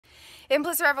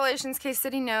Implicit Revelations case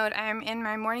study note, I'm in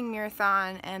my morning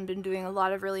Mirrorthon and been doing a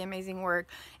lot of really amazing work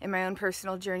in my own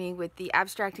personal journey with the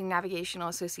abstracting navigational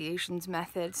associations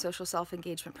method, social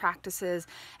self-engagement practices,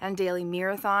 and daily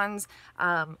Mirrorthons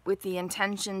with the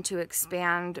intention to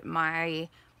expand my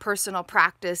personal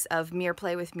practice of mirror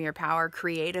play with mirror power,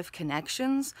 creative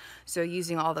connections. So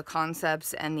using all the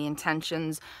concepts and the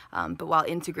intentions, but while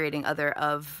integrating other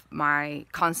of my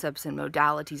concepts and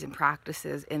modalities and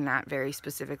practices in that very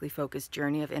specifically focused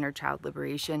journey of inner child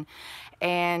liberation.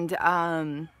 And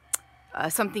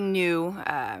something new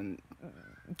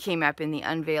came up in the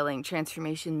Unveiling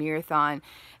Transformation Mirrorthon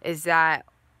is that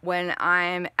when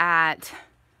I'm at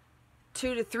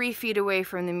 2 to 3 feet away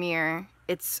from the mirror,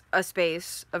 it's a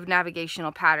space of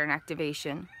navigational pattern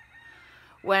activation.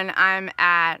 When I'm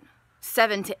at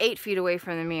 7 to 8 feet away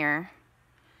from the mirror,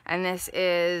 and this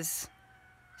is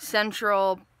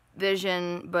central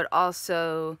vision, but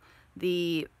also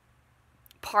the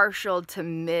partial to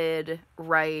mid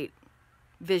right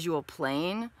visual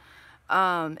plane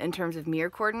in terms of mirror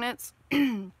coordinates.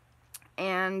 And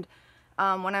when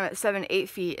I'm at 7 to 8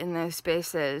 feet in those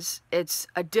spaces, it's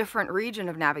a different region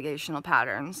of navigational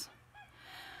patterns.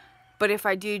 But if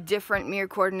I do different mirror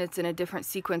coordinates in a different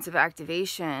sequence of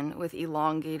activation with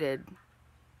elongated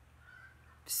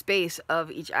space of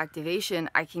each activation,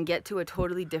 I can get to a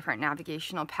totally different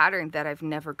navigational pattern that I've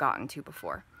never gotten to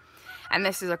before. And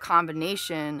this is a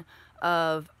combination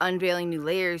of unveiling new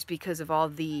layers because of all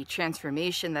the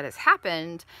transformation that has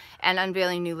happened, and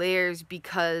unveiling new layers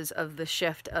because of the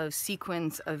shift of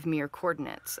sequence of mirror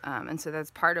coordinates. And so that's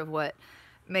part of what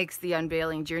makes the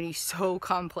unveiling journey so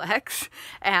complex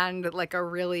and like a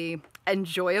really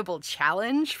enjoyable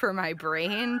challenge for my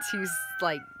brain to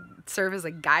like serve as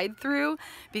a guide through,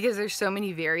 because there's so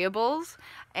many variables,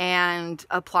 and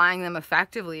applying them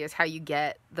effectively is how you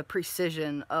get the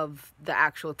precision of the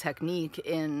actual technique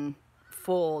in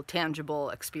full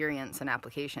tangible experience and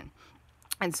application.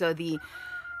 And so the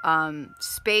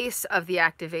space of the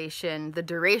activation, the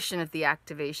duration of the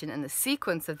activation, and the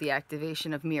sequence of the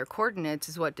activation of mirror coordinates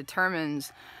is what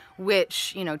determines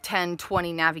which, 10,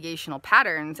 20 navigational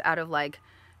patterns out of like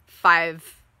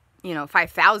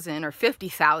 5,000 or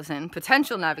 50,000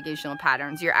 potential navigational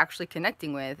patterns you're actually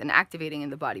connecting with and activating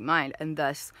in the body mind, and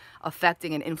thus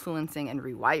affecting and influencing and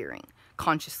rewiring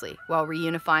consciously while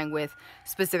reunifying with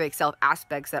specific self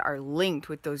aspects that are linked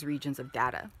with those regions of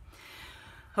data.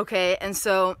 Okay, and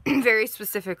so very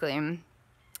specifically,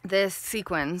 this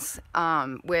sequence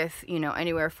with,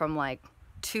 anywhere from like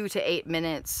 2 to 8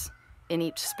 minutes in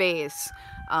each space,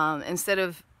 instead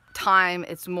of time,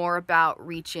 it's more about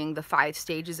reaching the 5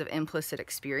 stages of implicit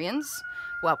experience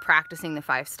while practicing the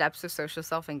 5 steps of social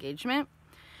self-engagement.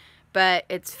 But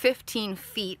it's 15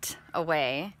 feet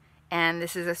away, and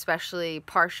this is especially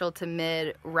partial to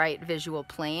mid-right visual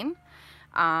plane.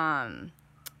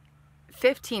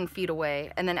 15 feet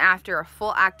away, and then after a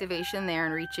full activation there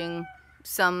and reaching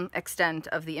some extent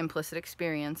of the implicit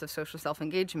experience of social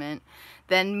self-engagement,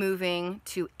 then moving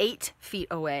to 8 feet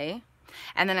away,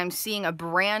 and then I'm seeing a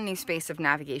brand new space of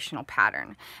navigational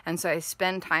pattern. And so I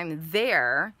spend time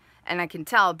there, and I can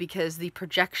tell because the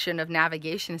projection of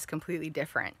navigation is completely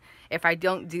different. If I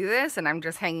don't do this and I'm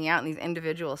just hanging out in these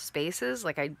individual spaces,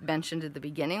 like I mentioned at the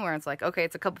beginning, where it's like, okay,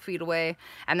 it's a couple feet away,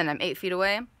 and then I'm 8 feet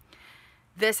away,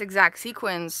 this exact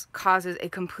sequence causes a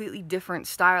completely different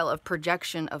style of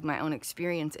projection of my own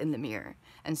experience in the mirror.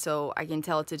 And so I can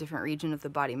tell it's a different region of the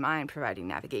body mind providing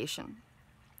navigation.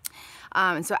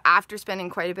 And so after spending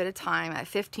quite a bit of time at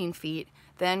 15 feet,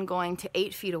 then going to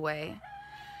 8 feet away,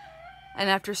 and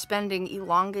after spending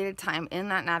elongated time in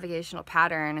that navigational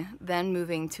pattern, then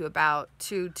moving to about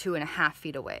 2.5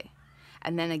 feet away.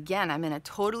 And then again, I'm in a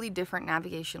totally different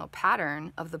navigational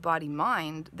pattern of the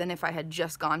body-mind than if I had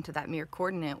just gone to that mirror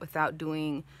coordinate without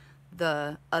doing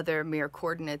the other mirror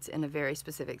coordinates in a very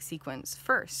specific sequence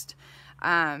first.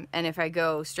 And if I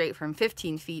go straight from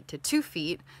 15 feet to 2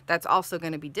 feet, that's also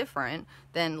going to be different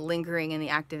than lingering in the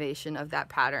activation of that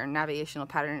pattern, navigational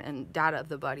pattern and data of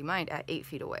the body-mind at 8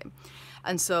 feet away.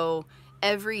 And so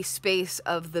every space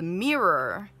of the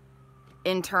mirror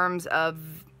in terms of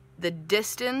the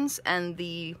distance and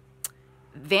the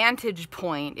vantage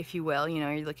point, if you will, are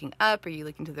you looking up? Are you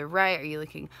looking to the right? Are you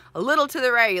looking a little to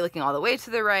the right? Are you looking all the way to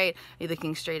the right? Are you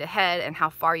looking straight ahead? And how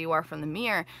far you are from the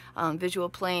mirror, visual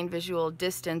plane, visual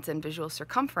distance, and visual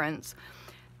circumference,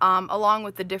 along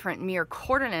with the different mirror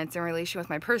coordinates in relation with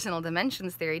my personal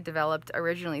dimensions theory developed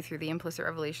originally through the Implicit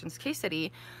Revelations case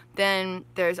study. Then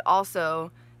there's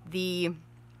also the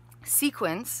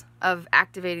sequence of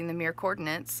activating the mirror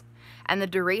coordinates and the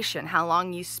duration, how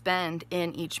long you spend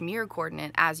in each mirror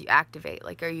coordinate as you activate.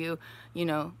 Like, are you, you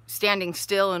know, standing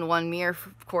still in one mirror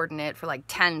coordinate for like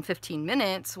 10-15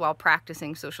 minutes while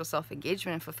practicing social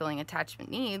self-engagement and fulfilling attachment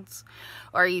needs?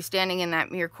 Or are you standing in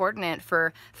that mirror coordinate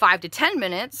for 5 to 10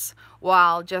 minutes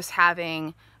while just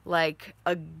having like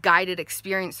a guided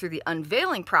experience through the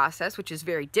unveiling process, which is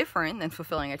very different than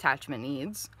fulfilling attachment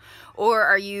needs? Or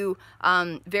are you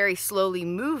very slowly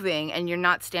moving and you're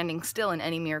not standing still in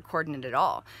any mirror coordinate at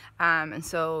all? And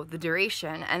so the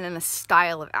duration, and then the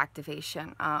style of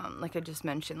activation, like I just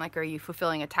mentioned, like, are you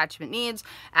fulfilling attachment needs,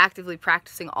 actively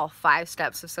practicing all 5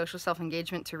 steps of social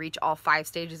self-engagement to reach all 5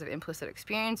 stages of implicit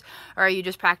experience? Or are you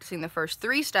just practicing the first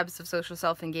 3 steps of social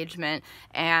self-engagement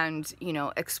and, you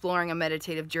know, exploring a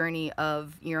meditative journey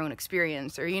of your own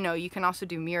experience? Or, you know, you can also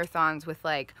do Mirrorthons with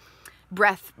like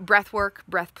breath work,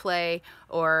 breath play,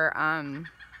 or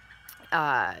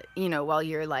you know, while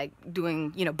you're like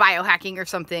doing, you know, biohacking or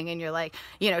something, and you're like,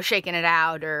 you know, shaking it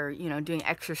out, or, you know, doing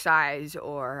exercise,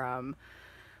 or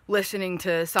listening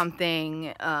to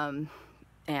something,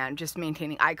 and just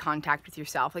maintaining eye contact with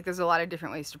yourself. Like, there's a lot of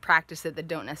different ways to practice it that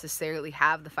don't necessarily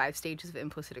have the 5 stages of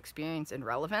implicit experience and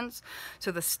relevance.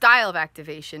 So the style of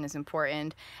activation is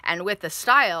important, and with the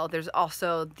style, there's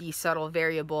also the subtle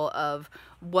variable of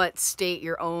what state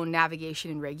your own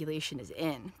navigation and regulation is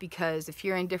in. Because if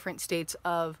you're in different states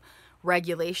of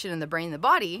regulation in the brain and the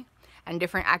body, and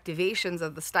different activations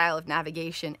of the style of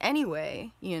navigation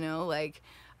anyway, you know, like,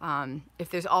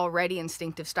 if there's already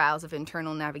instinctive styles of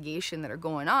internal navigation that are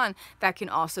going on, that can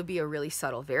also be a really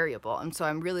subtle variable. And so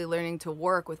I'm really learning to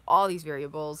work with all these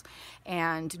variables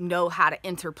and know how to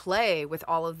interplay with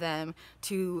all of them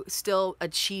to still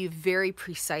achieve very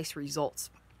precise results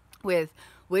with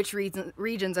which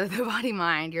regions of the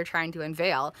body-mind you're trying to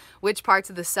unveil, which parts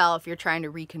of the self you're trying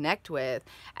to reconnect with,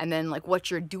 and then like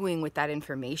what you're doing with that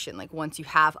information. Like, once you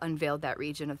have unveiled that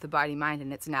region of the body-mind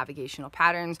and its navigational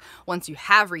patterns, once you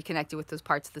have reconnected with those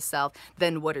parts of the self,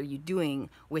 then what are you doing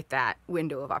with that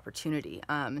window of opportunity?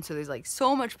 And so there's like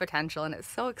so much potential, and it's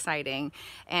so exciting.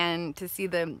 And to see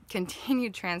the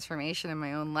continued transformation in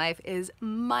my own life is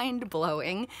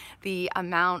mind-blowing. The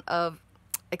amount of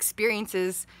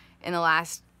experiences in the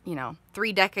last, you know,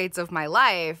 3 decades of my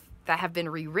life that have been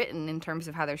rewritten in terms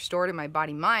of how they're stored in my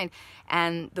body mind,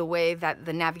 and the way that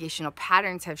the navigational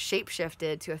patterns have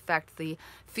shapeshifted to affect the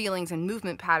feelings and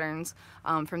movement patterns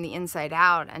from the inside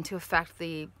out, and to affect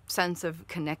the sense of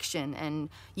connection and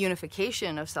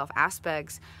unification of self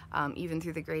aspects, even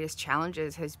through the greatest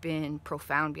challenges, has been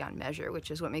profound beyond measure, which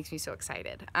is what makes me so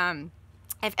excited.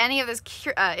 If any of this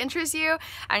interests you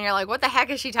and you're like, what the heck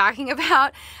is she talking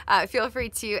about? Feel free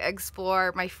to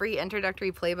explore my free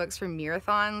introductory playbooks for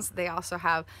Mirrorthons. They also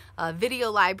have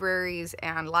video libraries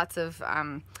and lots of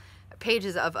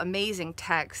pages of amazing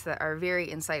texts that are very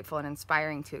insightful and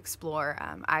inspiring to explore.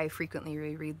 I frequently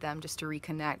reread them just to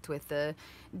reconnect with the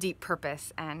deep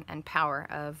purpose and power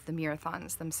of the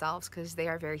Mirrorthons themselves, because they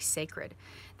are very sacred.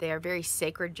 They are very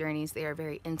sacred journeys. They are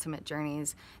very intimate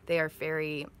journeys. They are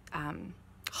very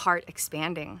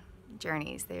heart-expanding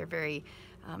journeys. They are very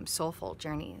soulful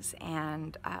journeys,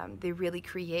 and they really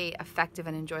create effective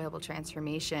and enjoyable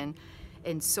transformation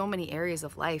in so many areas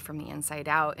of life from the inside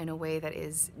out, in a way that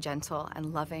is gentle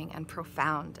and loving and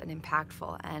profound and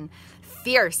impactful and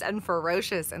fierce and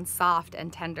ferocious and soft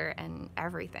and tender and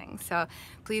everything. So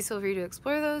please feel free to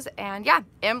explore those. And yeah,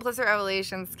 Implicit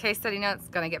Revelations, case study notes,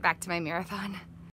 gonna get back to my Mirrorthon.